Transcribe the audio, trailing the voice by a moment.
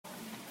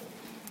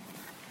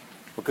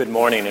Well, good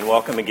morning and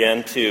welcome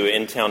again to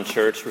In-Town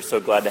Church. We're so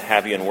glad to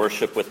have you in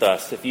worship with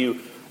us. If you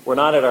were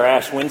not at our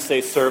Ash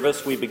Wednesday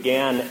service, we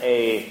began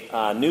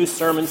a new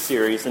sermon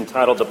series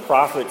entitled The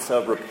Prophets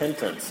of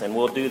Repentance, and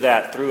we'll do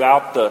that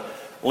throughout the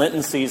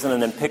Lenten season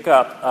and then pick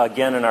up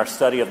again in our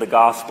study of the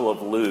Gospel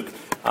of Luke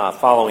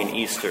following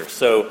Easter.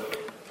 So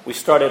we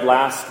started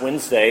last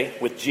Wednesday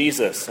with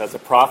Jesus as a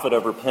prophet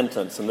of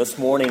repentance, and this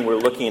morning we're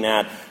looking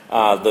at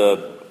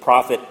the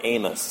prophet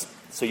Amos.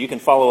 So you can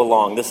follow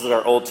along. This is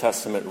our Old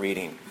Testament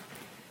reading.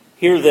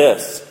 Hear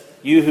this,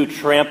 you who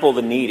trample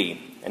the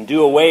needy, and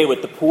do away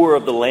with the poor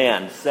of the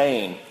land,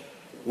 saying,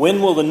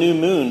 when will the new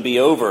moon be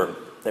over,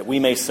 that we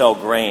may sell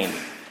grain,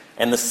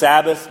 and the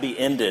Sabbath be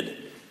ended,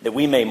 that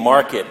we may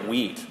market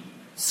wheat,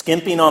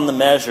 skimping on the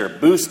measure,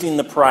 boosting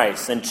the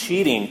price, and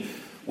cheating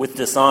with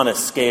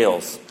dishonest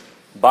scales,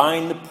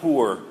 buying the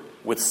poor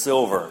with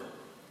silver,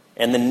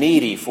 and the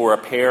needy for a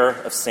pair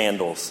of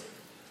sandals,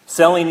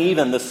 selling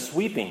even the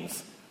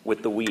sweepings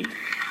with the wheat.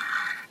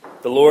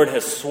 The Lord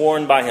has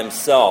sworn by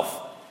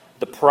himself,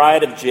 the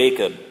pride of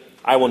Jacob,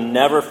 I will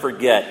never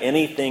forget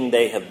anything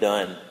they have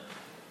done.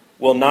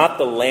 Will not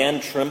the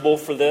land tremble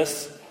for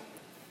this,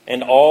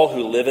 and all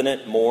who live in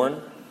it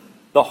mourn?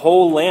 The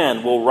whole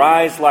land will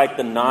rise like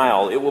the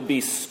Nile. It will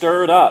be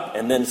stirred up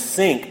and then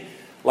sink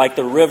like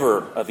the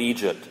river of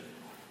Egypt.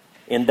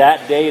 In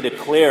that day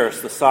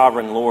declares the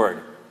sovereign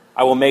Lord,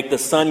 I will make the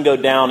sun go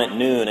down at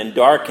noon and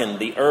darken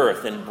the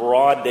earth in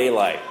broad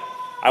daylight.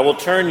 I will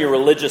turn your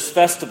religious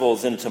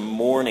festivals into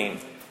mourning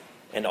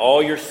and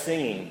all your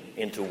singing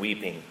into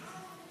weeping.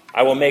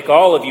 I will make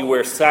all of you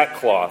wear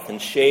sackcloth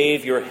and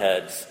shave your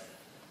heads.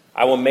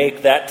 I will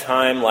make that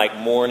time like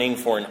mourning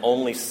for an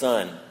only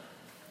son,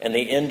 and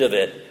the end of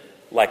it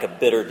like a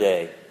bitter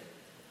day.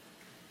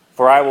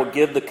 For I will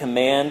give the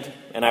command,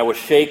 and I will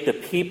shake the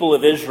people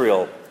of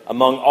Israel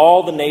among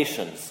all the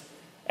nations,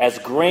 as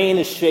grain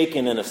is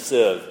shaken in a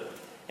sieve,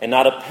 and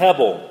not a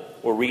pebble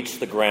will reach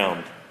the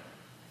ground.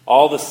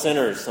 All the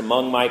sinners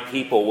among my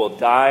people will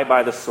die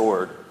by the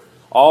sword.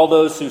 All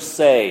those who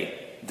say,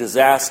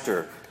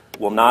 disaster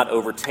will not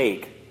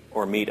overtake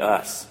or meet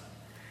us.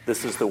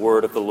 This is the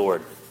word of the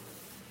Lord.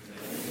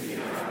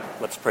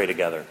 Let's pray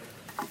together.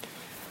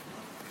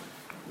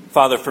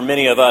 Father, for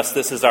many of us,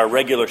 this is our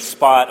regular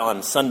spot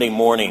on Sunday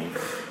morning.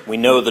 We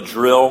know the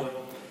drill,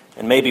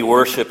 and maybe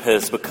worship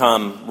has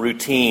become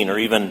routine or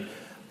even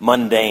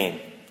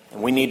mundane.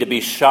 And we need to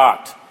be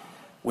shocked.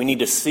 We need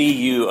to see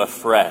you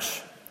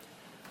afresh.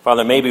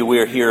 Father, maybe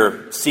we're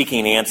here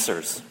seeking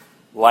answers.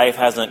 Life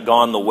hasn't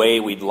gone the way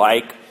we'd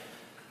like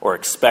or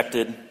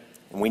expected,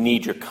 and we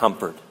need your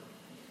comfort.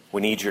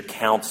 We need your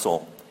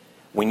counsel.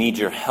 We need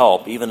your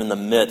help, even in the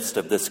midst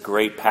of this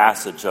great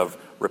passage of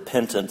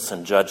repentance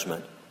and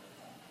judgment.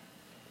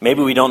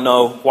 Maybe we don't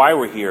know why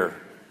we're here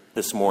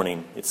this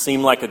morning. It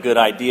seemed like a good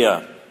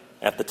idea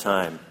at the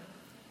time.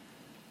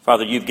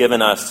 Father, you've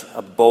given us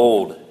a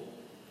bold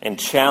and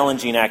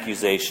challenging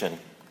accusation.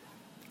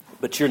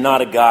 But you're not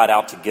a God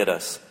out to get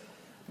us,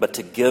 but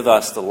to give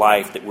us the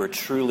life that we're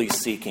truly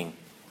seeking.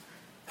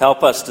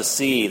 Help us to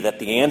see that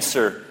the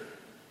answer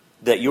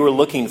that you're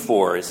looking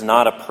for is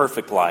not a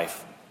perfect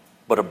life,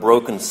 but a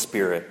broken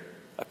spirit,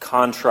 a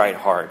contrite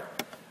heart,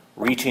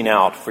 reaching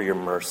out for your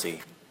mercy.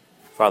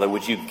 Father,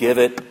 would you give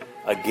it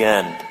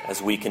again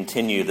as we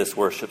continue this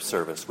worship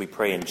service? We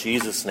pray in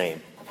Jesus'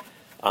 name.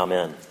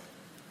 Amen.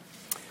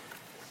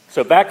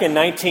 So back in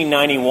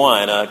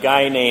 1991, a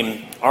guy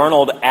named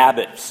Arnold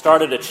Abbott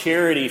started a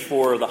charity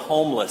for the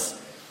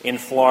homeless in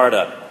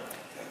Florida.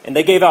 And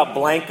they gave out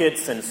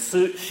blankets and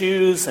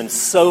shoes and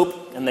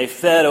soap, and they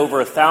fed over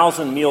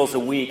 1,000 meals a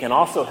week and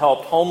also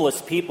helped homeless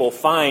people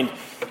find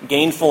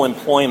gainful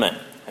employment.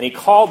 And he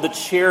called the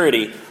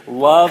charity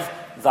Love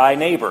Thy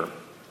Neighbor.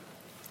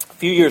 A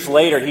few years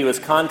later, he was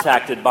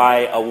contacted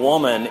by a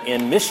woman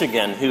in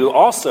Michigan who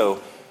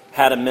also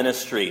had a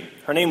ministry.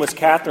 Her name was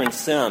Catherine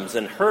Sims,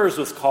 and hers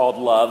was called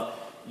Love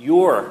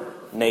Your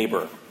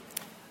Neighbor.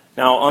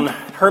 Now, on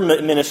her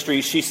ministry,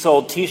 she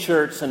sold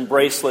T-shirts and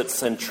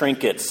bracelets and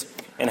trinkets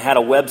and had a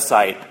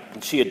website,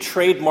 and she had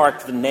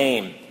trademarked the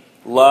name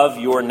Love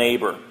Your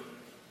Neighbor.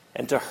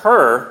 And to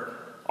her,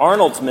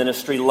 Arnold's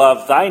ministry,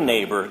 Love Thy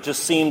Neighbor,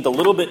 just seemed a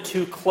little bit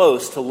too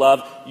close to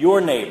love your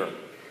neighbor.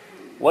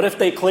 What if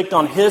they clicked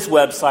on his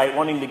website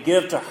wanting to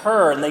give to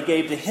her and they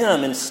gave to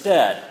him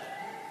instead?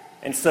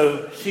 And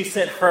so she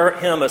sent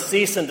him a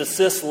cease and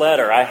desist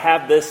letter. I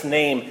have this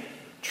name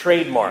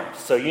trademarked,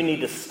 so you need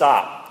to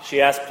stop.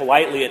 She asked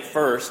politely at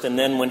first, and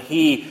then when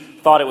he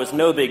thought it was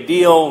no big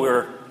deal,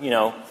 we're,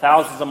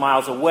 thousands of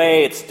miles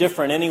away, it's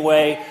different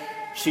anyway,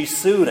 she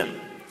sued him.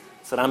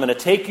 Said, I'm going to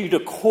take you to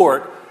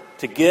court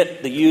to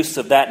get the use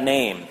of that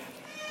name.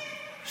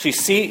 She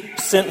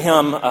sent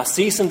him a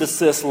cease and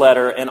desist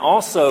letter, and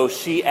also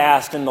she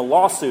asked in the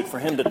lawsuit for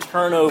him to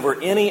turn over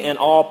any and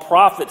all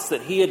profits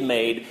that he had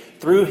made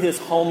through his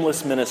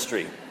homeless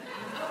ministry.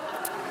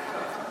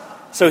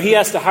 So he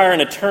has to hire an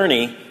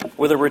attorney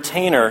with a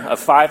retainer of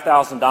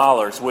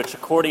 $5,000, which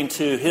according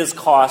to his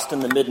cost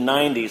in the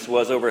mid-90s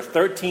was over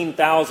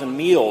 13,000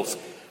 meals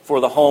for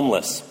the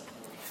homeless.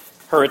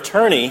 Her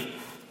attorney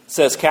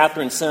says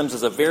Catherine Sims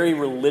is a very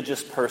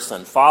religious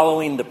person,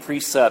 following the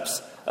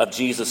precepts of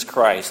Jesus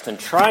Christ and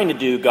trying to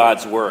do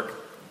God's work.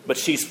 But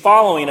she's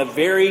following a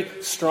very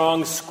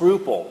strong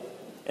scruple,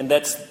 and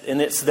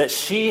it's that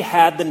she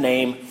had the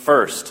name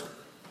first.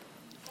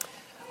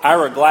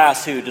 Ira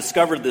Glass, who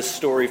discovered this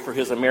story for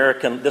his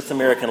This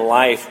American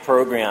Life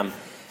program,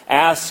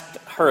 asked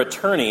her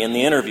attorney in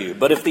the interview,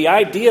 but if the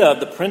idea of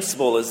the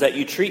principle is that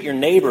you treat your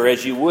neighbor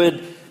as you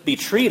would be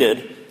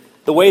treated,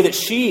 the way that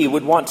she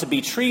would want to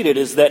be treated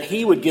is that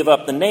he would give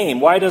up the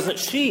name. Why doesn't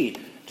she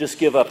just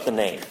give up the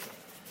name?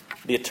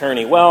 The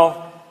attorney,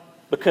 well,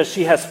 because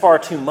she has far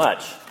too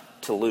much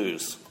to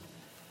lose.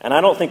 And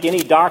I don't think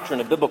any doctrine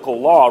of biblical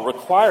law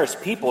requires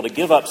people to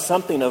give up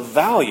something of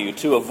value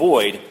to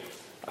avoid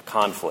a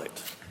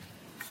conflict.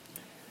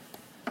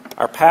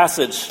 Our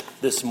passage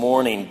this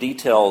morning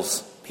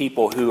details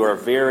people who are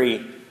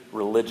very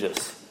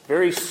religious,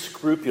 very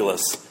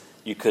scrupulous,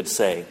 you could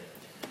say,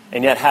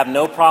 and yet have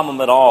no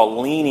problem at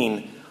all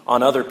leaning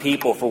on other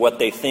people for what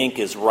they think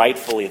is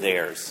rightfully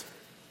theirs.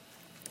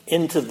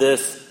 Into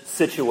this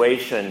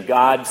situation,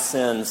 God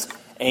sends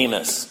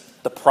Amos,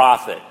 the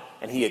prophet,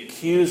 and he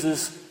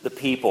accuses the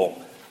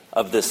people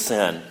of this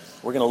sin.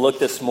 We're going to look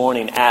this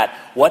morning at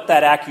what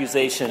that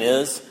accusation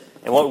is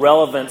and what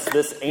relevance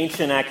this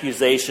ancient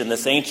accusation,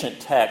 this ancient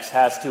text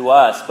has to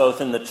us,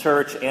 both in the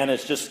church and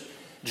as just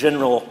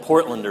general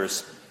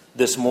Portlanders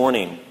this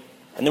morning.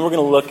 And then we're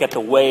going to look at the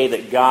way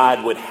that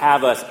God would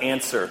have us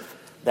answer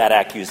that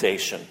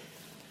accusation.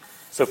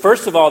 So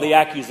first of all, the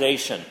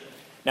accusation.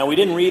 Now, we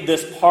didn't read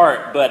this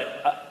part,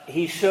 but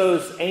he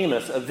shows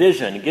Amos a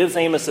vision. He gives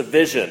Amos a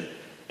vision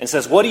and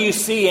says, "What do you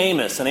see,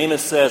 Amos?" And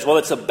Amos says, "Well,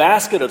 it's a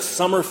basket of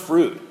summer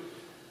fruit."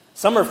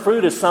 Summer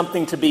fruit is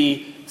something to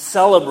be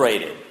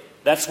celebrated.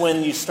 That's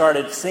when you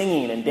started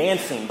singing and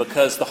dancing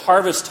because the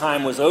harvest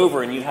time was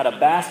over and you had a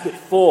basket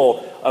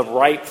full of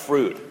ripe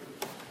fruit.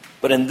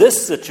 But in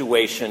this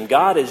situation,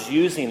 God is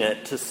using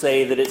it to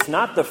say that it's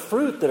not the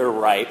fruit that are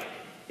ripe,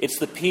 it's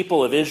the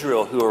people of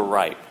Israel who are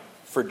ripe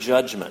for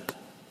judgment.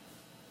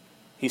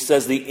 He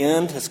says, "The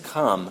end has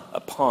come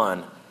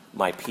upon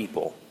my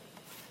people."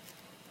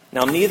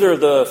 Now, neither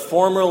the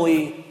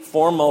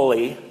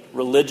formally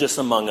religious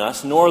among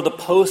us, nor the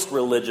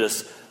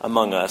post-religious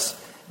among us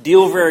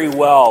deal very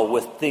well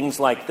with things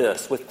like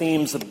this, with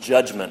themes of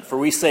judgment. For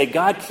we say,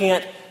 God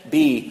can't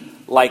be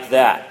like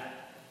that.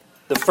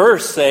 The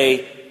first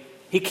say,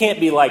 he can't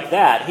be like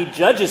that. He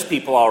judges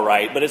people all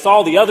right, but it's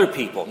all the other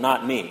people,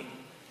 not me.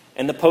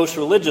 And the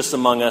post-religious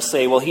among us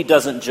say, well, he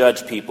doesn't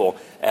judge people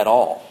at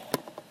all.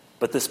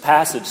 But this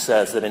passage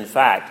says that, in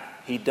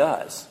fact, he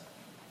does.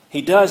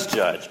 He does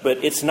judge,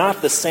 but it's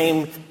not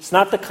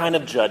the kind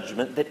of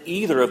judgment that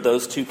either of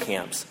those two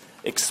camps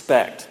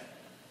expect.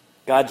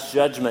 God's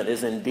judgment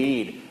is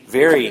indeed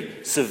very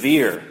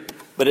severe,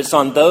 but it's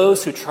on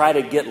those who try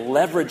to get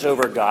leverage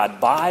over God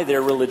by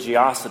their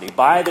religiosity,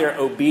 by their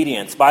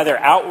obedience, by their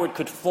outward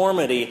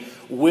conformity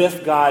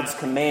with God's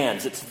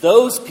commands. It's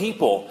those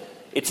people,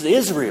 it's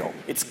Israel,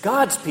 it's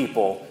God's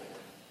people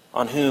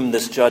on whom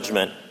this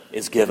judgment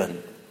is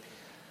given.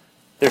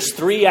 There's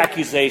three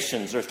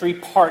accusations, or three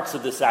parts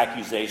of this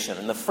accusation.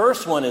 And the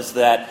first one is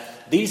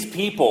that these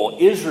people,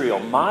 Israel,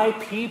 my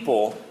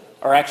people,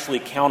 are actually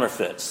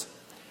counterfeits.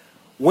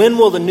 When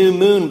will the new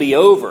moon be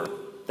over,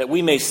 that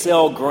we may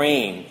sell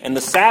grain, and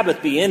the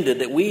Sabbath be ended,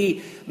 that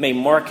we may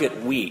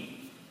market wheat?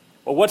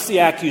 Well, what's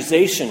the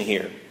accusation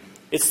here?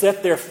 It's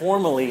that they're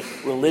formally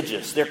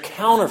religious. They're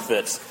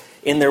counterfeits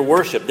in their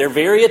worship. They're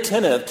very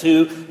attentive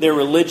to their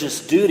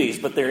religious duties,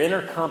 but their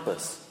inner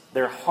compass,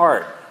 their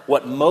heart,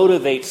 what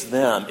motivates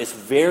them is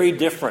very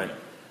different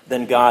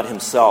than God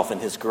himself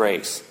and his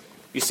grace.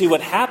 You see,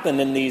 what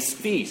happened in these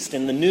feasts,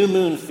 in the new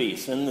moon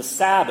feast, and the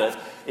Sabbath,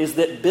 is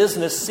that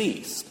business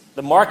ceased.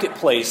 The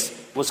marketplace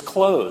was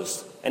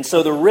closed, and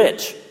so the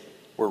rich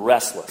were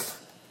restless.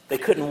 They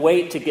couldn't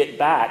wait to get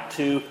back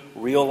to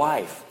real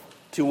life,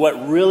 to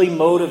what really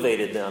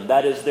motivated them,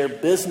 that is their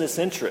business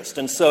interest.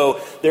 And so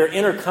their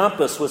inner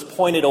compass was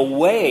pointed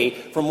away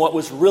from what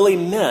was really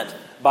meant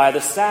by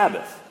the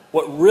Sabbath.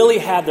 What really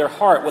had their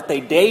heart, what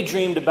they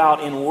daydreamed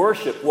about in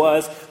worship,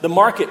 was the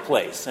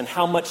marketplace and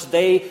how much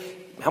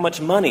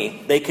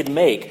money they could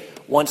make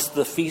once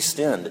the feast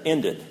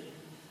ended.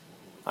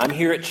 I'm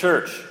here at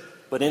church,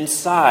 but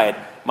inside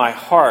my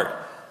heart,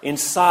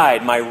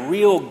 inside my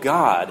real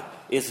God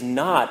is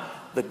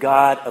not the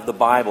God of the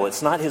Bible.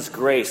 It's not his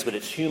grace, but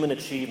it's human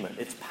achievement,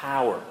 it's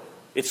power,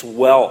 it's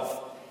wealth,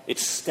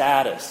 it's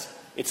status,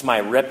 it's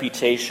my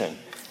reputation.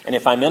 And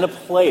if I'm in a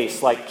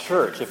place like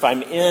church, if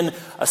I'm in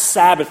a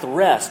Sabbath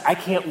rest, I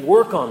can't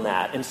work on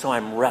that, and so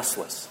I'm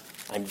restless.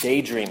 I'm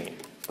daydreaming,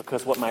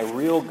 because what my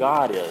real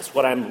God is,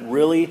 what I'm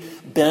really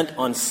bent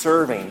on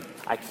serving,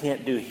 I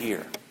can't do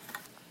here.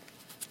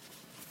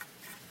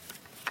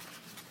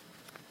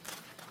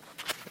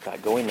 I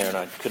got going there and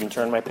I couldn't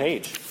turn my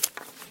page.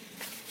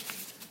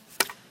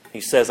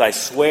 He says, I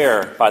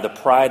swear by the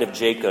pride of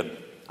Jacob,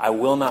 I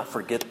will not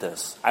forget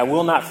this. I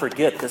will not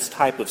forget this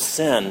type of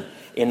sin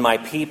in my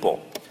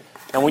people.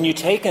 And when you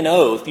take an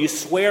oath, you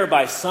swear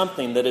by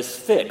something that is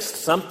fixed,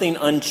 something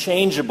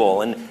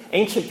unchangeable. And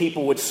ancient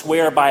people would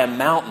swear by a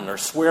mountain or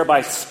swear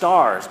by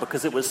stars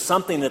because it was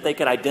something that they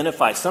could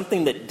identify,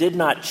 something that did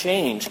not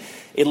change,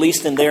 at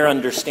least in their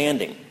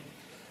understanding.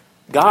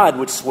 God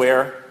would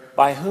swear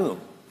by whom?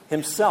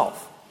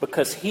 Himself,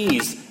 because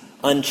he's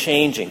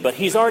unchanging. But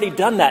he's already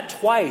done that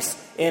twice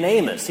in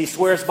Amos. He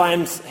swears by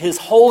his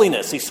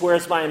holiness. He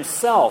swears by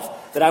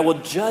himself that I will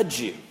judge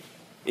you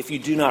if you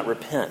do not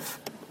repent.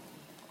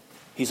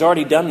 He's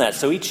already done that,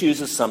 so he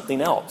chooses something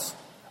else.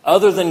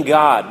 Other than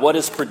God, what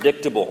is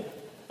predictable?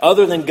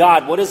 Other than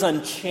God, what is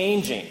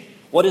unchanging?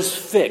 What is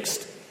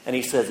fixed? And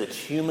he says it's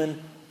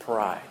human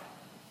pride.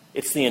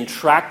 It's the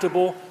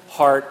intractable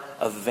heart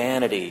of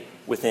vanity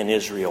within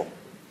Israel.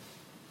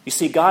 You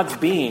see, God's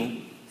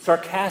being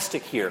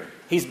sarcastic here.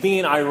 He's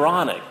being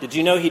ironic. Did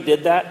you know he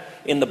did that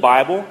in the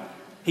Bible?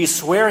 He's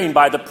swearing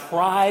by the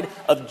pride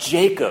of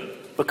Jacob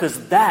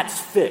because that's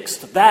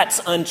fixed. That's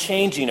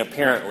unchanging,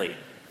 apparently.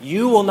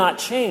 You will not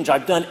change.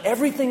 I've done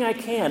everything I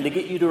can to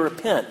get you to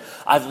repent.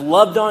 I've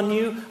loved on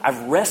you. I've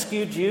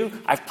rescued you.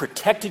 I've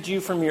protected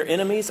you from your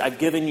enemies. I've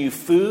given you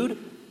food,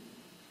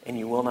 and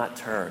you will not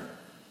turn.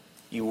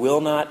 You will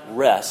not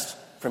rest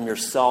from your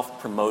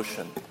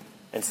self-promotion.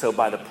 And so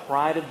by the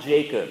pride of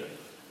Jacob,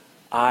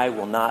 I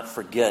will not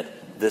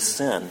forget this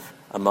sin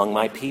among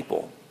my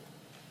people.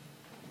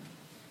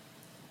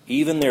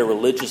 Even their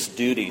religious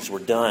duties were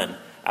done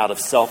out of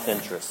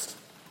self-interest.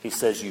 He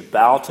says, you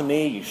bow to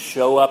me, you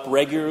show up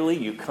regularly,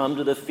 you come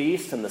to the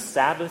feast and the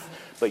Sabbath,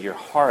 but your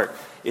heart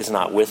is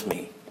not with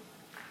me.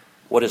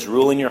 What is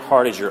ruling your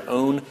heart is your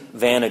own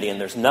vanity, and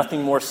there's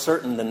nothing more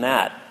certain than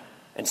that.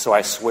 And so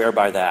I swear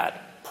by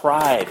that.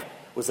 Pride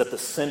was at the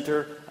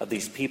center of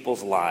these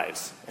people's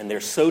lives, and they're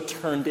so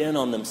turned in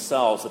on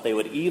themselves that they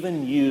would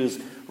even use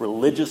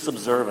religious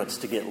observance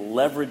to get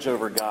leverage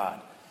over God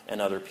and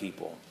other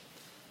people.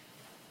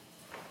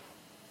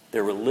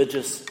 They're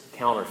religious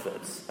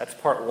counterfeits. That's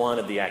part one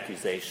of the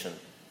accusation.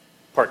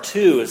 Part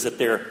two is that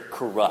they're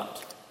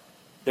corrupt.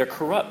 They're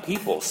corrupt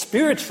people.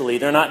 Spiritually,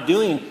 they're not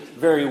doing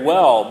very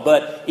well,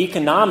 but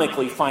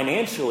economically,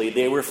 financially,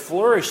 they were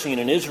flourishing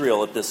in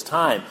Israel at this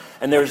time.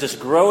 And there was this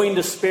growing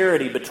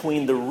disparity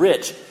between the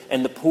rich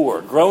and the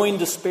poor, growing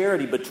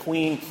disparity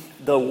between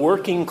the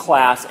working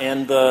class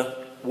and the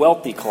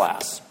wealthy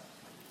class.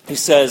 He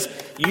says,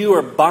 you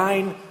are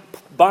buying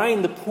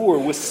the poor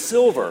with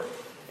silver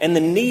and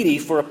the needy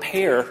for a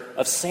pair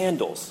of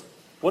sandals.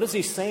 What is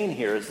he saying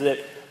here is that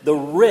the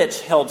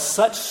rich held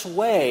such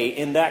sway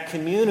in that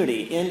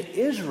community in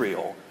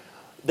Israel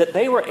that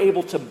they were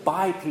able to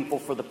buy people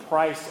for the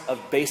price of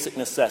basic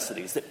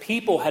necessities, that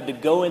people had to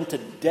go into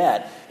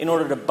debt in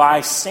order to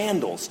buy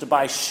sandals, to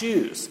buy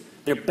shoes.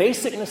 Their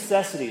basic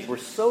necessities were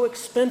so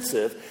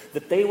expensive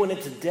that they went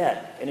into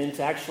debt and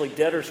into actually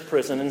debtor's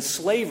prison and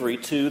slavery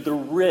to the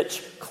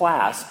rich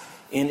class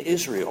in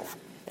Israel.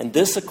 And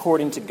this,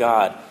 according to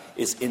God,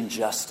 is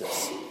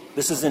injustice.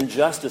 This is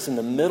injustice in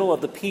the middle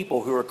of the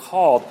people who are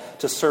called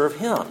to serve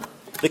him.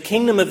 The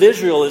kingdom of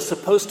Israel is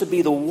supposed to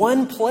be the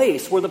one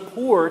place where the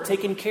poor are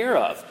taken care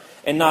of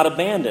and not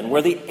abandoned,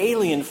 where the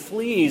alien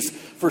flees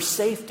for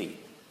safety,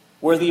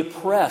 where the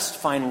oppressed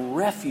find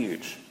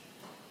refuge.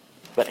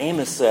 But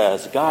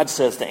God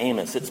says to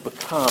Amos, it's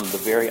become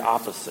the very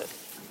opposite.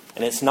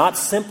 And it's not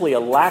simply a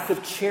lack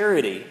of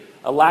charity,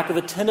 a lack of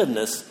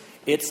attentiveness.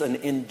 It's an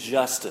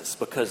injustice,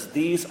 because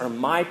these are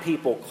my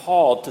people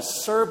called to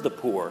serve the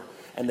poor,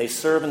 and they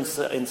serve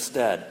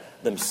instead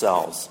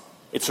themselves.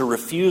 It's a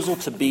refusal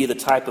to be the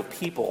type of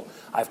people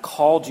I've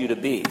called you to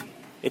be.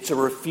 It's a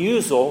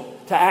refusal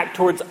to act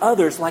towards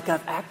others like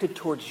I've acted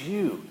towards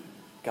you,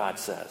 God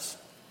says.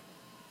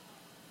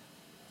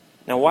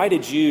 Now, why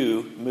did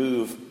you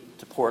move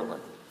to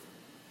Portland?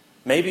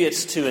 Maybe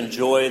it's to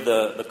enjoy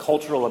the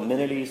cultural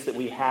amenities that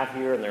we have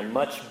here, and they're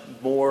much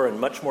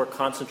more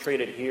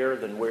concentrated here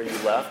than where you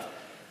left.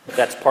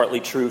 That's partly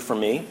true for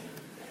me.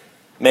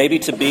 Maybe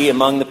to be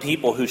among the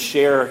people who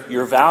share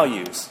your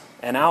values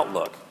and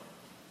outlook.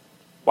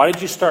 Why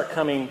did you start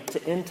coming to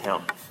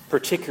InTown,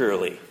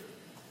 particularly?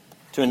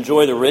 To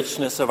enjoy the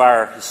richness of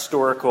our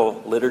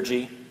historical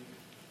liturgy,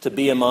 to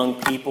be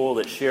among people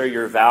that share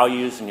your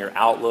values and your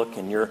outlook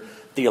and your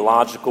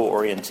theological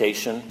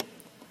orientation,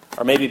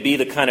 or maybe be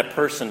the kind of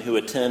person who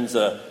attends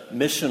a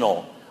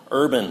missional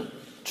urban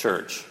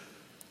church.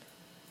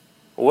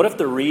 Well, what if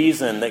the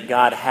reason that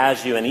God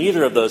has you in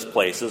either of those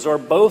places, or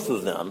both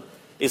of them,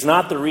 is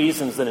not the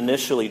reasons that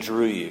initially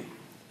drew you?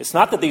 It's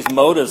not that these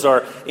motives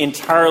are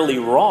entirely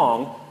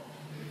wrong.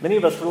 Many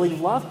of us really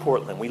love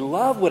Portland. We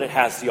love what it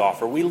has to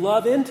offer. We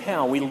love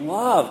InTown. We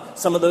love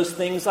some of those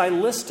things I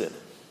listed.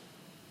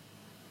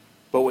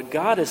 But what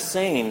God is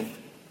saying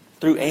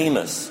through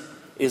Amos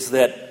is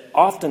that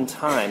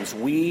oftentimes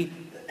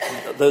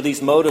though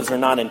these motives are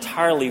not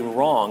entirely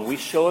wrong, we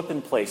show up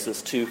in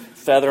places to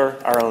feather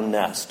our own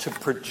nest, to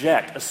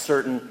project a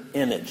certain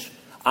image.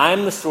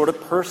 I'm the sort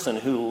of person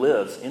who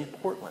lives in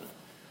Portland.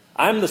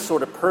 I'm the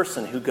sort of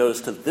person who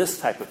goes to this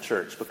type of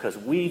church because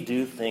we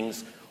do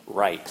things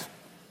right.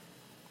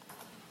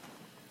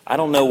 I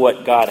don't know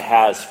what God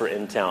has for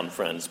in-town,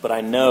 friends, but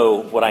I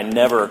know what I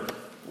never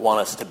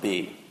want us to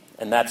be,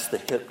 and that's the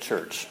hip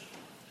church.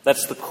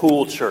 That's the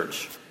cool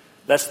church.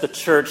 That's the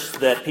church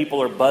that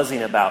people are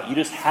buzzing about. You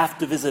just have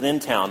to visit in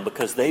town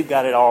because they've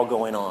got it all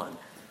going on,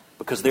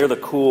 because they're the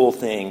cool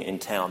thing in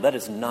town. That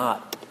is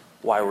not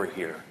why we're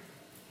here.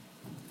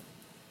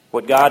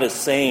 What God is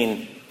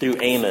saying through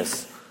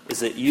Amos is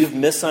that you've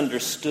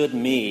misunderstood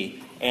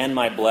me and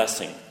my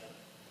blessing.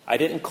 I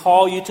didn't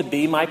call you to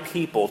be my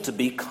people to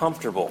be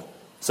comfortable,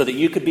 so that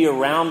you could be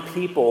around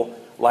people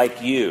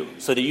like you,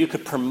 so that you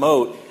could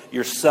promote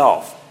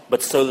yourself,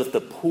 but so that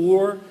the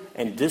poor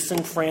and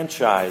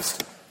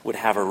disenfranchised would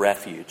have a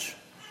refuge.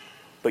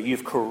 But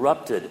you've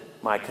corrupted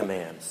my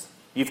commands.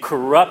 You've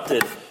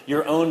corrupted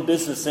your own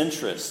business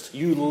interest.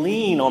 You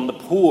lean on the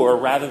poor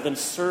rather than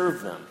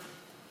serve them.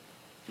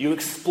 You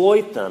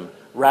exploit them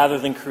rather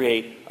than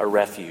create a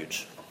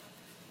refuge.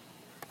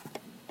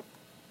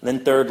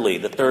 Then thirdly,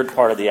 the third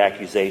part of the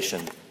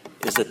accusation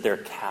is that they're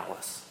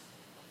callous.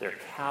 They're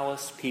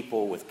callous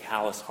people with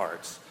callous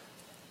hearts.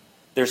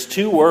 There's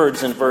two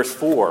words in verse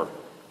 4.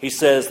 He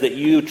says that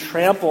you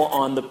trample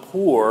on the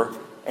poor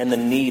and the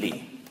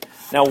needy.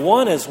 Now,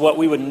 one is what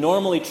we would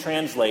normally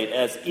translate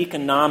as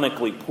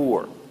economically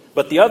poor,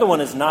 but the other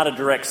one is not a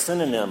direct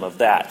synonym of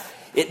that.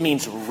 It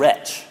means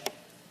wretch.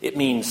 It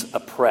means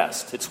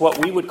oppressed. It's what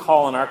we would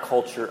call in our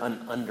culture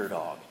an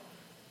underdog.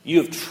 You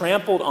have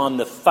trampled on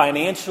the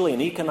financially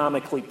and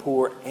economically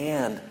poor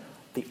and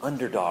the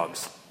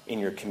underdogs in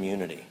your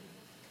community.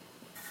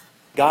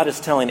 God is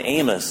telling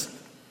Amos,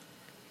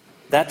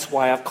 that's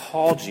why I've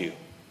called you.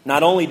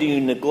 Not only do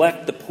you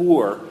neglect the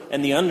poor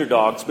and the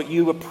underdogs, but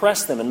you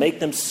oppress them and make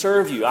them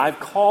serve you. I've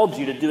called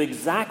you to do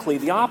exactly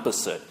the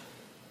opposite.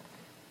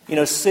 You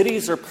know,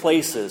 cities are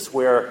places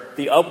where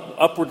the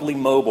upwardly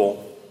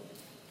mobile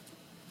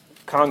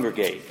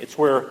congregate. It's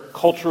where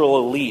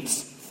cultural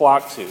elites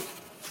flock to.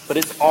 But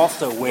it's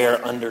also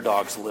where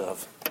underdogs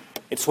live.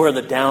 It's where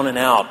the down and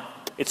out.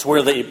 It's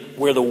where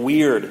the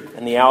weird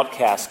and the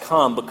outcast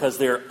come because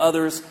there are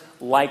others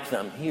like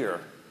them here.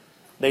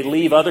 They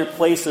leave other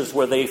places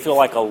where they feel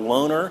like a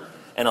loner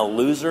and a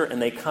loser, and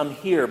they come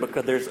here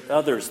because there's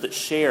others that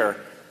share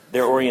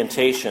their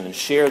orientation and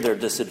share their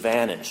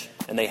disadvantage,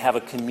 and they have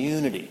a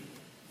community.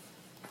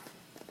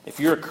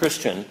 If you're a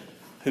Christian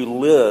who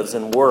lives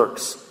and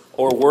works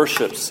or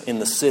worships in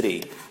the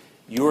city,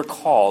 you are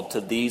called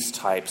to these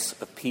types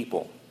of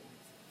people.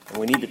 And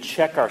we need to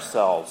check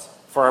ourselves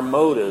for our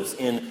motives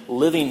in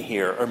living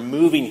here or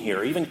moving here,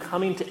 or even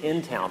coming to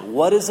in-town.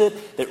 What is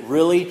it that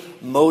really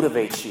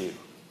motivates you?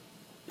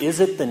 Is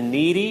it the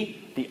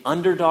needy, the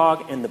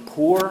underdog, and the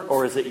poor,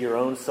 or is it your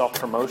own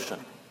self-promotion?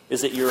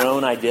 Is it your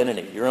own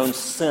identity, your own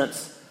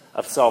sense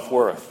of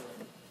self-worth?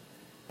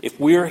 If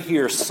we're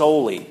here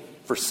solely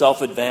for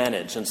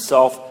self-advantage and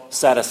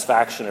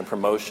self-satisfaction and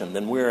promotion,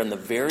 then we're in the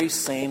very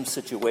same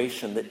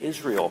situation that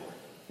Israel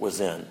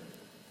was in.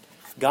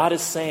 God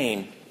is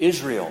saying,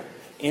 Israel,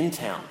 in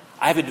town,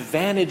 I've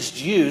advantaged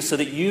you so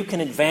that you can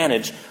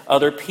advantage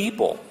other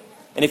people.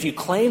 And if you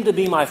claim to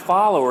be my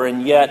follower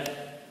and yet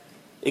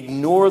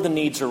ignore the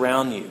needs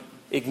around you,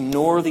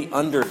 ignore the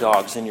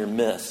underdogs in your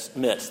midst,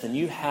 then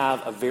you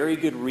have a very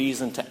good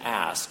reason to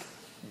ask,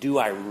 do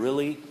I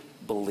really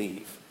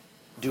believe?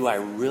 Do I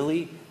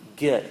really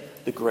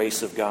get the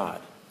grace of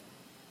God?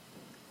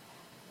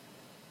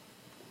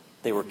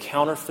 They were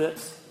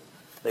counterfeits,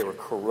 they were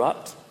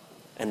corrupt,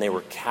 and they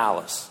were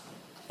callous.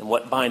 And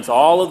what binds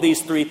all of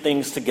these three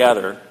things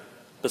together,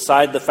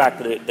 beside the fact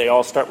that they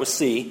all start with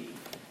C,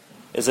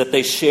 is that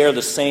they share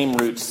the same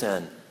root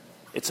sin.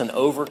 It's an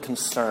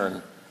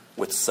over-concern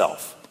with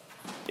self.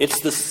 It's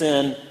the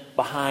sin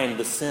behind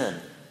the sin.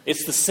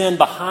 It's the sin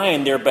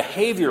behind their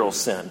behavioral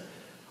sin.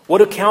 What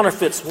do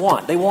counterfeits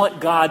want? They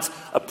want God's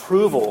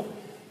approval,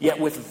 yet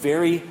with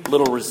very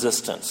little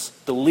resistance.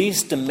 The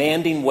least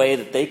demanding way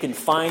that they can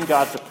find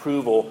God's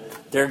approval,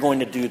 they're going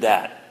to do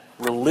that.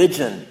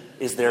 Religion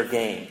is their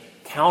game.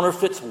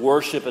 Counterfeits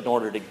worship in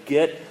order to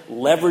get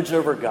leverage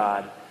over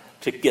God,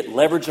 to get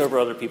leverage over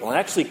other people, and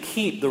actually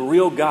keep the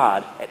real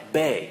God at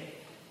bay.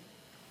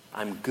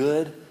 I'm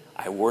good.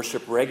 I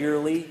worship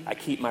regularly. I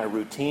keep my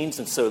routines.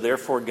 And so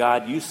therefore,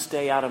 God, you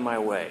stay out of my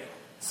way.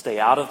 Stay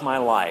out of my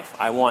life.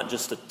 I want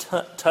just a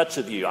touch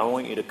of you. I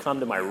want you to come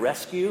to my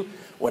rescue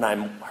when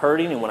I'm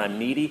hurting and when I'm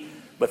needy.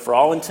 But for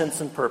all intents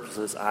and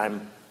purposes,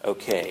 I'm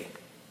okay.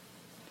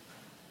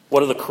 What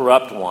do the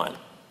corrupt want?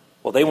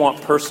 Well, they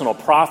want personal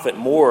profit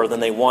more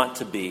than they want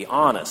to be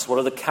honest. What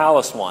do the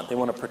callous want? They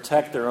want to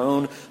protect their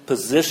own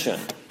position.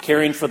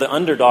 Caring for the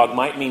underdog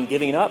might mean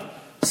giving up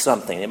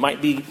something. It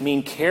might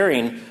mean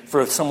caring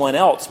for someone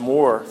else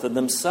more than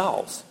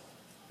themselves.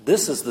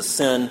 This is the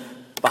sin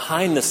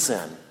behind the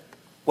sin.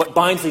 What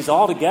binds these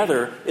all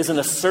together is an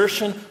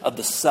assertion of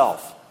the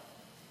self.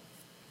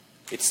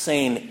 It's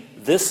saying,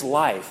 this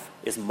life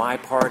is my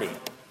party.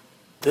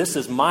 This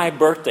is my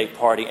birthday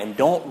party, and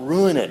don't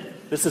ruin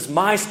it. This is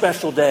my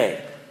special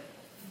day.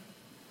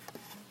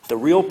 The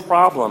real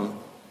problem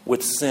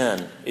with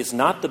sin is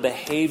not the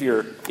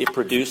behavior it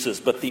produces,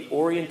 but the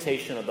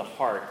orientation of the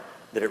heart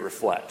that it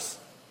reflects.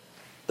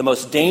 The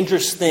most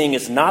dangerous thing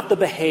is not the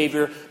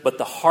behavior, but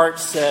the heart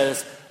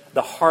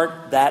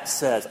that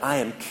says, I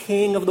am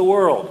king of the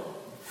world.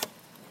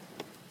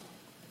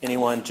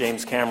 Anyone?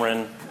 James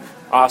Cameron,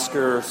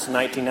 Oscars,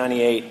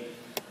 1998.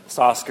 It's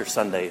Oscar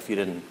Sunday, if you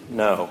didn't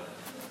know.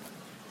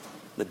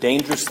 The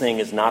dangerous thing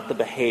is not the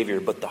behavior,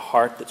 but the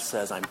heart that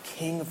says, I'm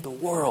king of the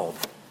world.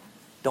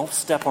 Don't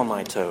step on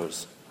my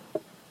toes.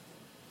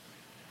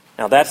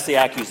 Now that's the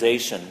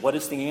accusation. What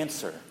is the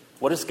answer?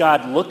 What is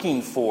God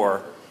looking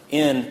for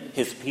in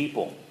his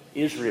people,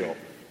 Israel,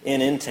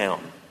 in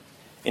town?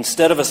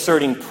 Instead of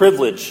asserting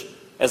privilege,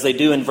 as they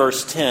do in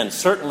verse 10,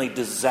 certainly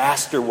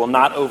disaster will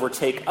not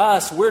overtake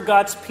us. We're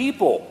God's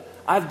people.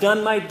 I've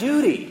done my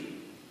duty.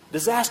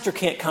 Disaster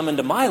can't come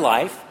into my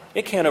life.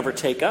 It can't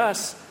overtake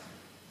us.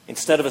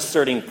 Instead of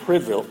asserting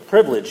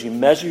privilege, you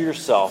measure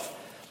yourself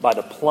by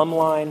the plumb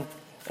line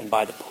and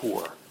by the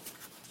poor.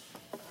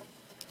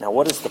 Now,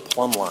 what is the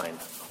plumb line?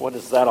 What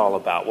is that all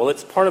about? Well,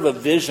 it's part of a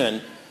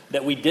vision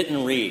that we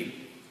didn't read.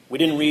 We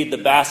didn't read the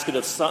basket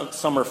of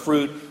summer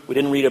fruit. We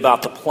didn't read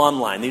about the plumb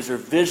line. These are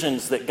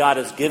visions that God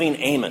is giving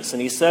Amos.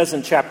 And he says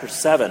in chapter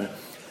 7,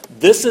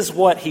 this is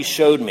what he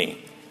showed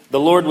me. The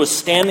Lord was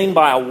standing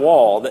by a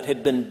wall that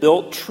had been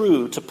built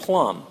true to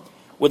plumb,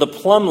 with a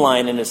plumb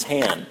line in his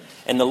hand.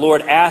 And the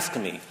Lord asked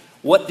me,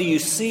 what do you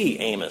see,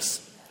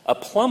 Amos? A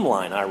plumb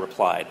line, I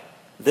replied.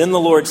 Then the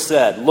Lord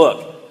said,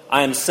 look,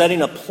 I am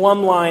setting a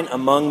plumb line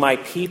among my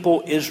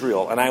people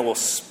Israel, and I will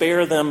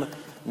spare them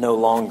no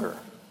longer.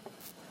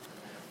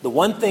 The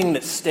one thing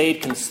that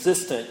stayed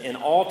consistent in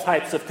all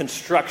types of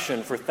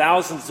construction for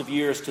thousands of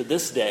years to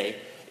this day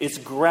is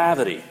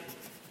gravity.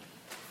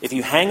 If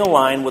you hang a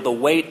line with a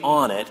weight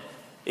on it,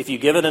 if you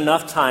give it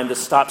enough time to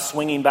stop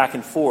swinging back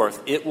and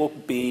forth, it will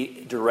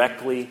be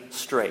directly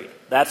straight.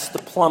 That's the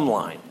plumb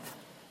line.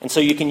 And so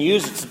you can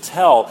use it to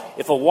tell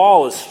if a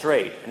wall is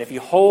straight. And if you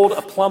hold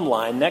a plumb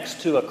line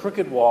next to a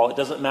crooked wall, it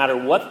doesn't matter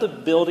what the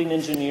building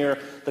engineer,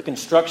 the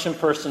construction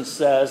person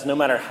says, no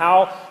matter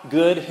how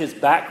good his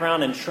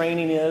background and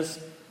training is,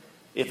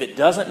 if it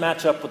doesn't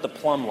match up with the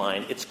plumb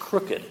line, it's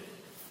crooked.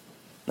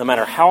 No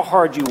matter how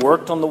hard you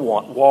worked on the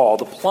wall,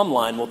 the plumb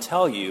line will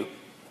tell you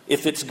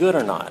if it's good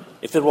or not,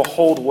 if it will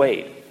hold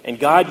weight. And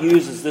God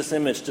uses this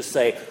image to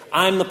say,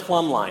 I'm the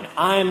plumb line.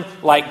 I'm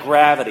like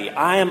gravity.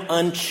 I am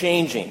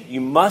unchanging.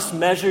 You must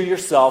measure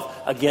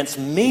yourself against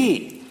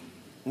me,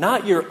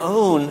 not your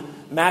own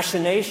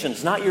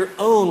machinations, not your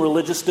own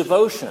religious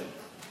devotion.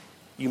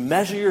 You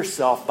measure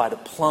yourself by the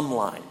plumb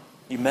line.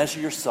 You measure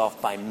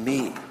yourself by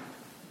me.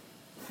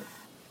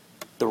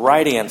 The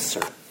right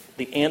answer,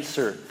 the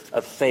answer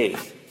of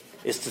faith,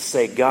 is to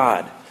say,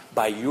 God,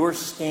 by your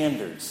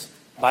standards,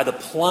 by the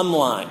plumb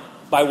line,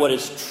 by what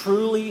is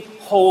truly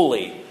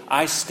holy,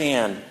 I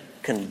stand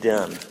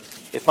condemned.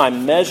 If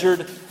I'm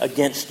measured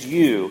against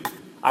you,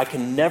 I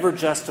can never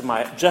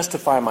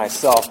justify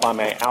myself by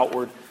my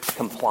outward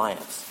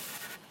compliance.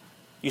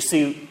 You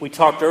see, we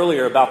talked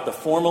earlier about the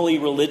formally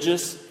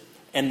religious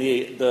and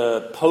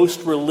the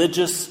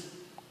post-religious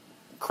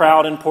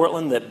crowd in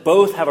Portland that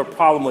both have a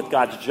problem with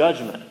God's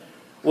judgment.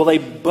 Well, they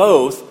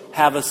both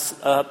have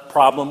a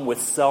problem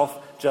with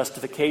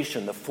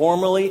self-justification. The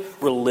formally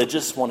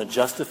religious want to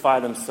justify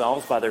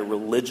themselves by their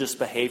religious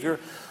behavior.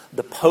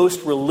 The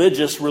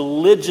post-religious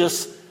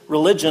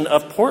religion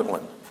of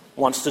Portland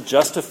wants to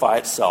justify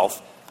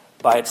itself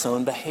by its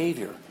own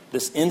behavior.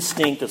 This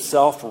instinct of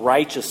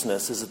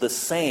self-righteousness is the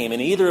same in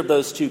either of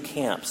those two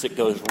camps. It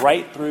goes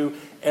right through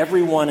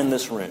everyone in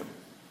this room.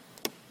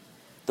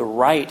 The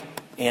right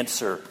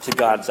answer to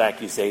God's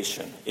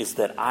accusation is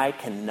that I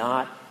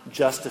cannot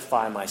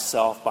justify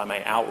myself by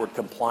my outward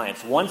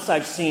compliance. Once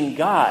I've seen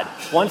God,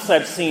 once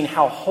I've seen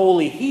how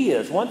holy He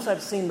is, once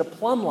I've seen the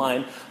plumb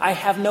line, I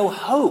have no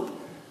hope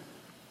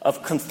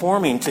of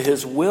conforming to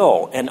His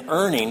will and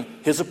earning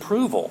His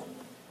approval.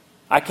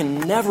 I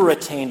can never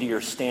attain to your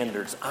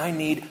standards. I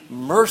need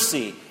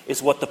mercy,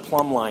 is what the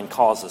plumb line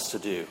calls us to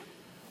do.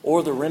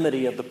 Or the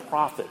remedy of the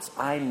prophets.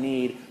 I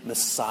need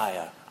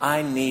Messiah.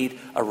 I need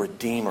a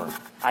Redeemer.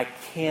 I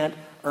can't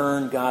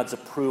earn God's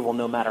approval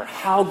no matter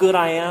how good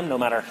I am, no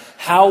matter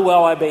how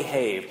well I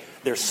behave.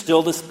 There's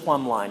still this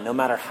plumb line. No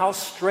matter how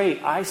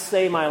straight I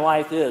say my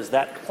life is,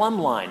 that plumb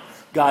line,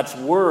 God's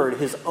Word,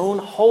 His own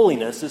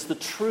holiness, is the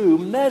true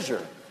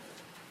measure.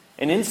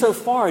 And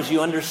insofar as you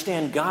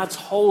understand God's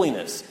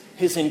holiness,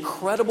 His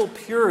incredible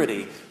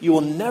purity, you will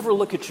never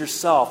look at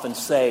yourself and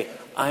say,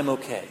 I'm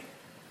okay.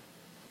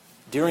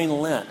 During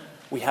Lent,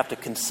 we have to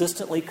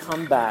consistently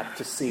come back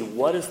to see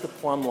what is the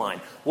plumb line.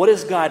 What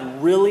is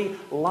God really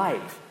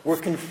like? We're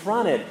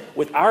confronted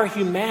with our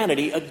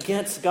humanity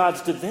against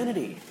God's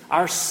divinity,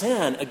 our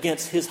sin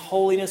against His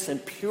holiness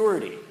and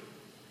purity.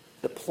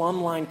 The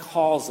plumb line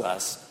calls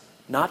us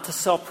not to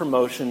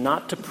self-promotion,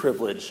 not to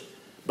privilege,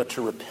 but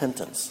to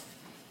repentance.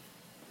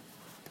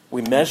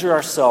 We measure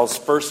ourselves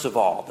first of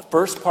all. The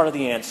first part of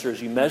the answer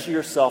is you measure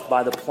yourself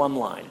by the plumb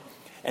line,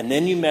 and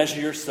then you measure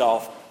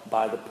yourself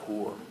by the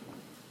poor,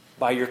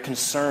 by your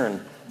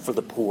concern for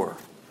the poor.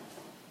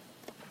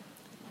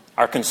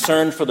 Our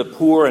concern for the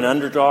poor and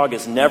underdog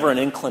is never an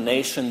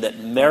inclination that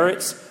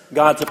merits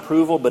God's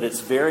approval, but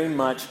it's very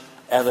much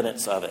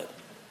evidence of it.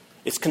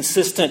 It's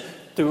consistent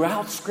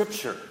throughout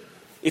Scripture.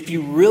 If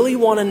you really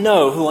want to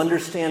know who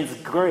understands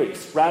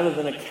grace rather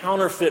than a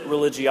counterfeit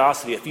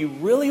religiosity, if you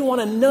really want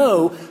to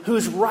know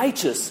who's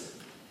righteous,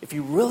 if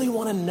you really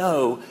want to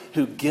know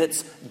who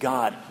gets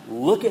God,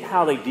 look at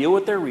how they deal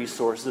with their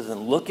resources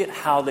and look at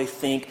how they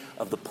think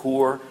of the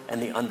poor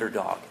and the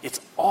underdog.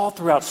 It's all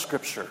throughout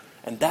Scripture.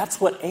 And that's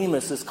what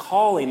Amos is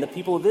calling the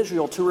people of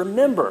Israel to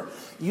remember.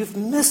 You've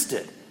missed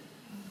it.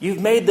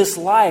 You've made this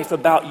life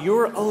about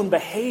your own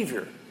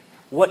behavior.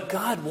 What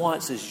God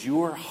wants is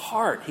your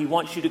heart. He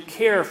wants you to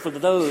care for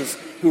those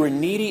who are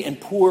needy and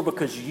poor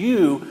because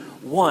you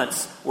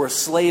once were a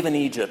slave in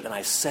Egypt and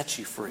I set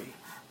you free.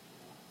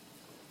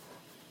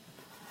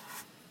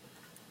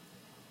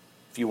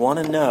 If you want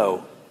to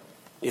know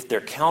if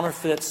their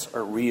counterfeits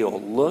are real,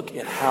 look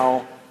at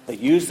how they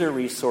use their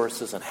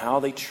resources and how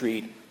they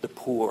treat the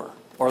poor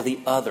or the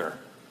other.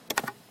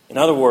 In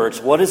other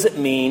words, what does it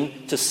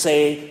mean to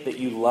say that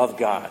you love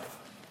God?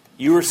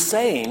 You are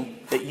saying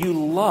that you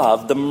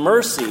love the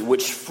mercy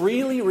which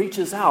freely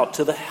reaches out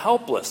to the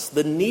helpless,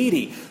 the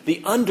needy,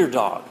 the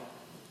underdog.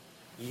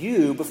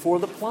 You before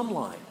the plumb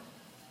line.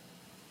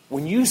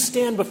 When you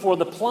stand before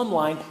the plumb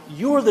line,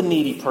 you're the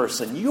needy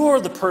person. You're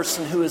the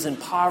person who is in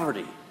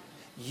poverty.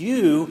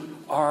 You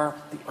are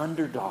the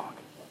underdog.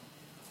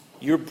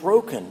 You're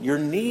broken, you're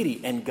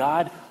needy, and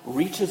God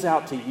reaches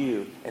out to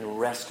you and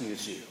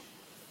rescues you.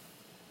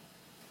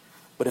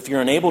 But if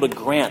you're unable to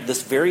grant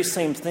this very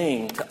same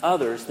thing to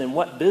others, then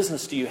what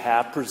business do you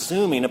have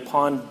presuming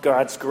upon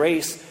God's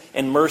grace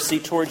and mercy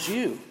towards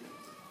you?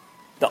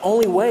 The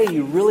only way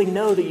you really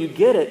know that you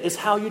get it is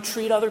how you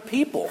treat other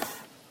people.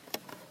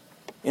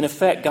 In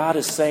effect, God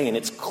is saying,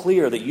 it's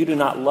clear that you do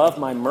not love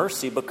my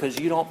mercy because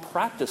you don't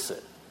practice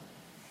it.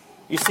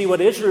 You see,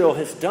 what Israel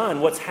has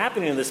done, what's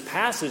happening in this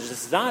passage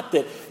is not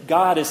that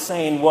God is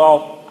saying,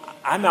 well,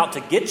 I'm out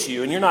to get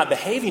you and you're not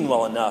behaving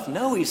well enough.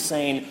 No, he's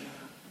saying,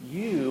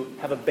 you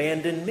have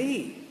abandoned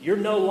me. You're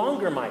no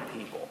longer my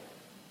people.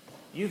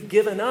 You've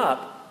given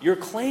up your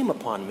claim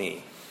upon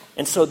me.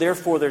 And so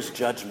therefore there's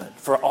judgment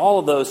for all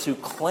of those who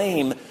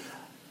claim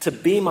to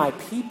be my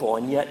people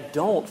and yet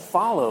don't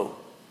follow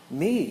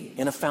me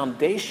in a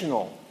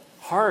foundational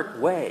heart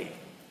way.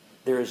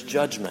 There is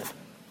judgment.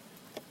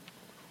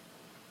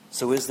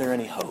 So is there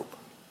any hope?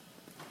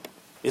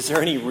 Is there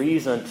any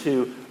reason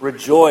to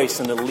rejoice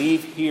and to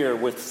leave here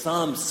with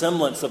some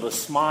semblance of a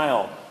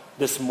smile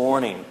this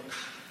morning?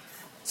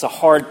 It's a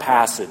hard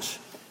passage.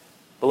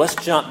 But let's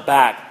jump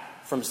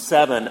back from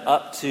 7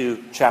 up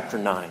to chapter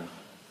 9.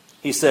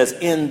 He says,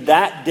 in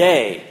that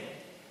day,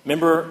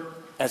 remember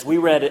as we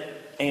read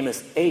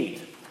Amos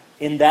 8,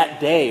 in that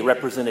day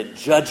represented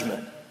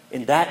judgment.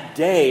 In that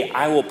day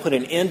I will put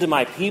an end to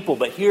my people.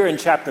 But here in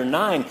chapter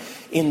 9,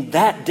 in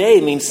that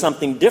day means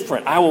something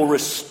different. I will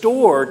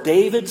restore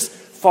David's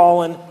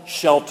fallen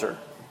shelter.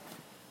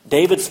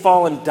 David's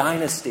fallen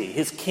dynasty,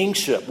 his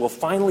kingship will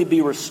finally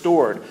be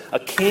restored. A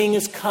king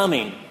is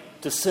coming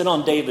to sit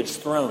on David's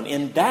throne.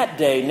 In that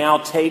day now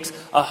takes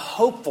a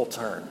hopeful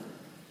turn.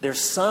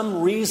 There's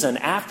some reason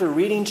after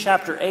reading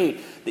chapter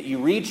 8 that you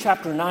read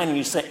chapter 9 and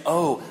you say,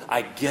 oh,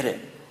 I get it.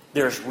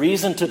 There's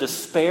reason to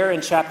despair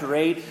in chapter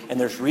 8 and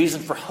there's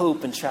reason for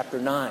hope in chapter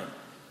 9.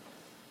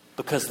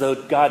 Because though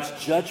God's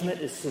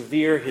judgment is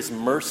severe, his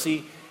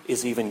mercy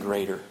is even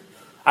greater.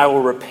 I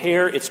will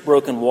repair its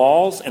broken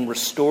walls and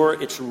restore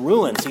its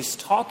ruins. He's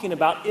talking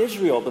about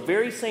Israel, the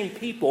very same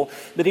people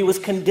that he was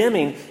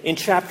condemning in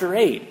chapter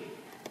 8.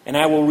 And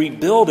I will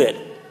rebuild it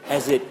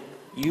as it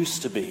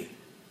used to be.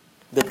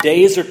 The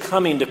days are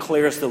coming,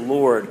 declares the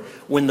Lord,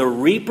 when the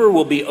reaper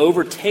will be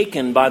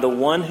overtaken by the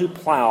one who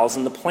plows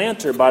and the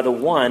planter by the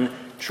one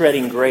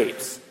treading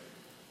grapes.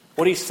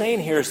 What he's saying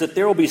here is that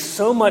there will be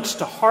so much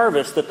to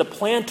harvest that the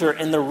planter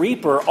and the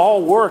reaper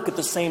all work at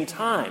the same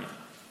time.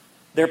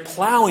 They're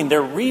plowing,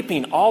 they're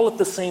reaping all at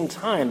the same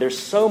time. There's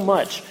so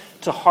much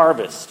to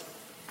harvest.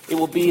 It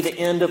will be the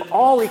end of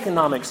all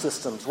economic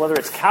systems, whether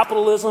it's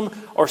capitalism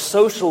or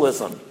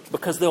socialism,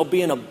 because there'll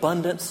be an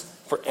abundance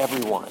for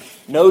everyone.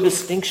 No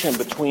distinction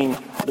between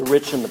the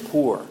rich and the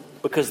poor,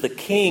 because the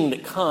king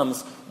that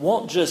comes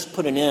won't just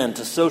put an end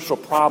to social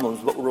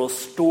problems, but will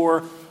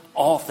restore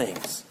all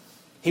things.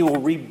 He will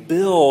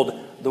rebuild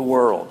the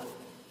world.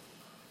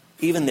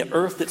 Even the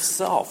earth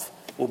itself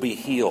will be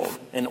healed,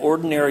 and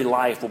ordinary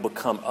life will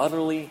become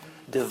utterly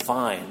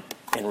divine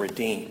and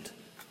redeemed.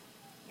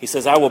 He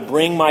says, I will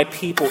bring my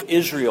people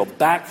Israel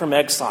back from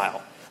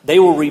exile. They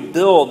will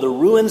rebuild the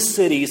ruined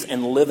cities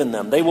and live in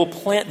them. They will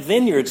plant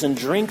vineyards and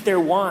drink their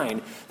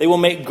wine. They will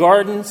make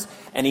gardens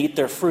and eat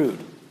their fruit.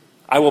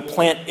 I will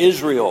plant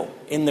Israel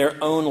in their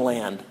own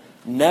land,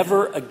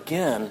 never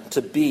again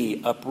to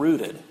be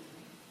uprooted.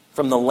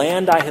 From the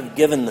land I have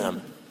given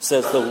them,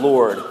 says the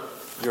Lord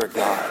your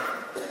God.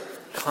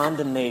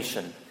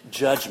 Condemnation,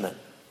 judgment,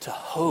 to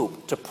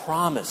hope, to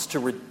promise, to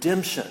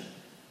redemption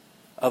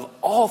of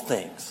all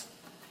things.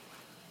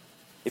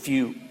 If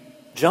you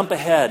Jump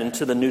ahead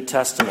into the New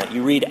Testament.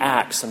 You read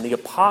Acts, and the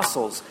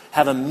apostles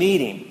have a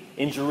meeting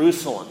in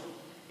Jerusalem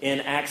in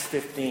Acts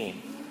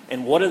 15.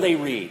 And what do they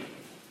read?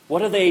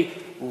 What do they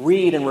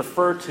read and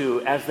refer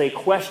to as they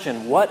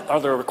question what are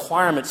the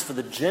requirements for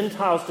the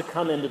Gentiles to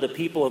come into the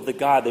people of the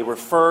God? They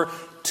refer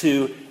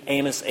to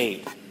Amos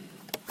 8.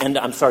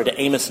 To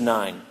Amos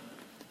 9.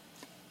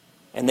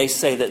 And they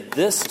say that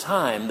this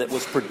time that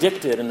was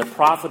predicted in the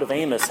prophet of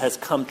Amos has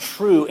come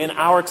true in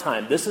our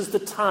time. This is the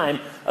time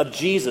of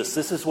Jesus.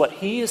 This is what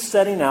he is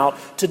setting out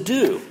to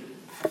do.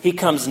 He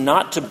comes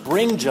not to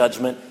bring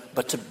judgment,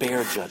 but to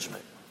bear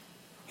judgment.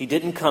 He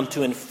didn't come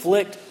to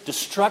inflict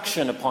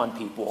destruction upon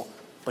people,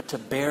 but to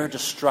bear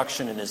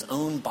destruction in his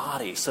own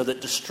body so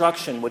that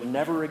destruction would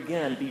never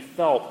again be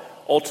felt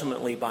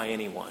ultimately by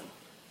anyone.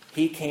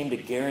 He came to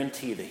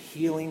guarantee the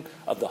healing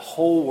of the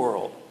whole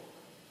world.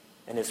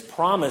 And his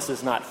promise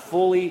is not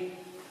fully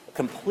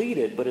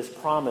completed, but his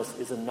promise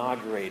is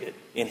inaugurated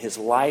in his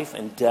life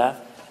and death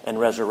and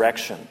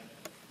resurrection.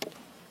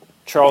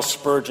 Charles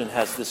Spurgeon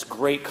has this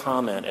great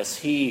comment as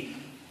he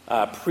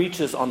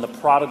preaches on the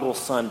prodigal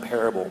son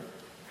parable.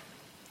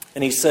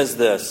 And he says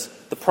this: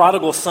 the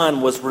prodigal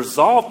son was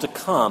resolved to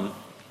come,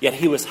 yet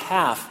he was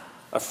half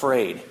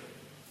afraid.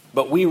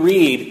 But we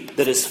read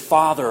that his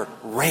father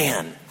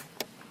ran.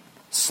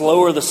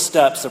 Slow are the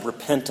steps of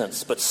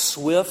repentance, but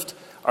swift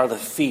are the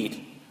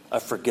feet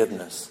of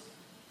forgiveness.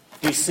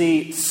 You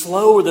see,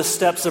 slow were the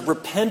steps of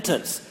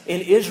repentance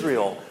in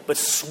Israel, but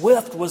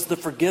swift was the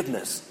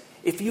forgiveness.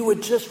 If you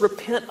would just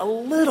repent a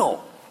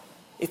little,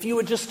 if you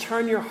would just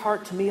turn your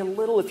heart to me a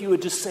little, if you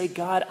would just say,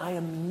 God, I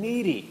am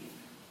needy,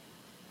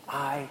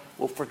 I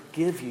will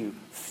forgive you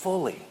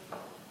fully.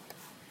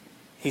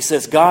 He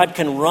says God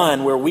can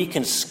run where we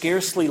can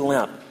scarcely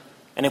limp.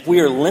 And if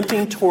we are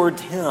limping toward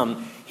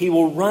him, he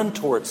will run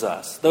towards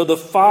us. Though the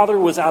Father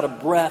was out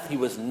of breath, he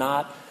was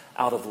not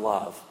out of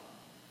love.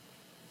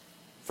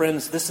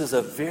 Friends, this is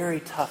a very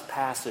tough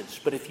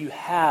passage, but if you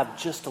have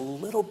just a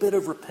little bit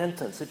of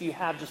repentance, if you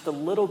have just a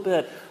little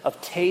bit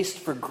of taste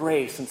for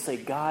grace and say,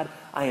 God,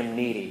 I am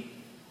needy.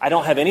 I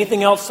don't have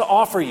anything else to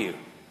offer you.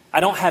 I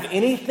don't have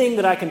anything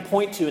that I can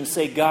point to and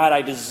say, God,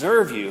 I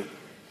deserve you,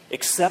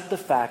 except the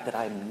fact that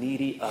I'm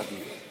needy of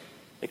you.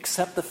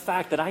 Except the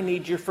fact that I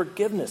need your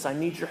forgiveness. I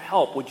need your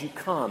help. Would you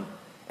come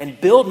and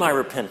build my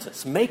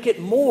repentance? Make it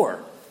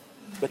more.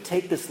 But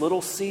take this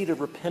little seed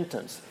of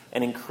repentance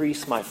and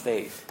increase my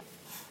faith.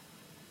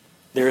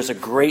 There is a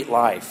great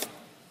life,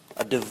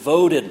 a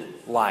devoted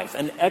life,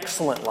 an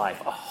excellent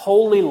life, a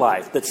holy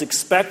life that's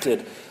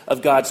expected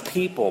of God's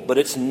people. But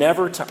it's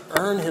never to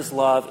earn his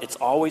love. It's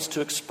always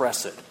to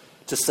express it.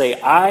 To say,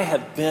 I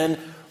have been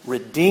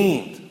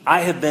redeemed.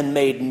 I have been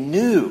made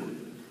new.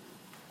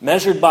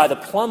 Measured by the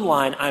plumb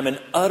line, I'm an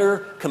utter,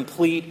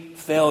 complete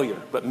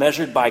failure. But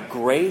measured by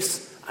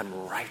grace,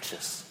 I'm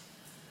righteous.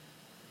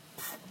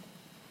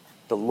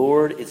 The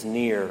Lord is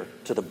near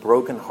to the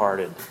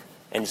brokenhearted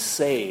and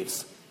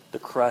saves the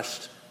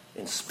crushed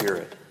in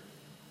spirit.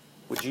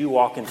 Would you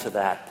walk into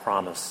that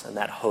promise and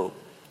that hope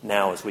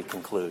now as we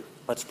conclude?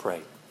 Let's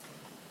pray.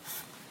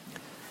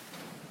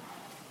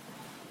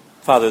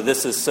 Father,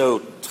 this is so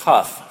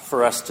tough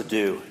for us to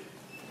do.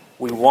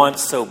 We want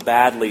so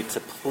badly to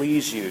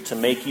please you, to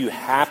make you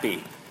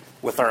happy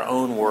with our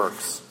own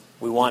works.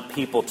 We want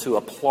people to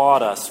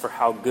applaud us for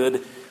how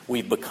good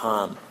we've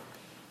become.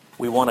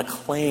 We want to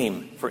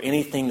claim for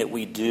anything that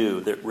we do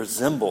that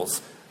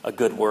resembles a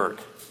good work.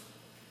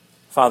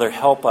 Father,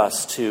 help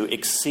us to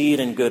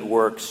exceed in good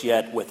works,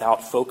 yet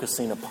without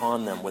focusing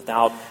upon them,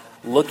 without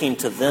looking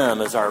to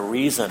them as our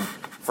reason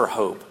for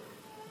hope.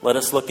 Let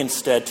us look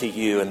instead to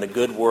you and the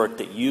good work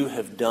that you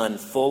have done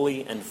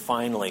fully and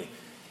finally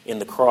in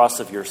the cross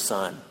of your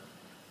Son.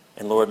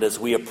 And Lord, as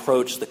we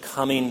approach the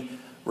coming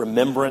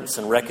remembrance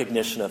and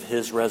recognition of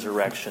his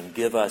resurrection,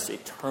 give us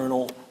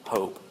eternal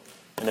hope,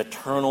 an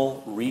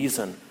eternal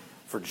reason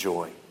for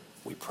joy.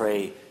 We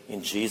pray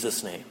in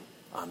Jesus' name.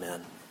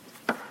 Amen.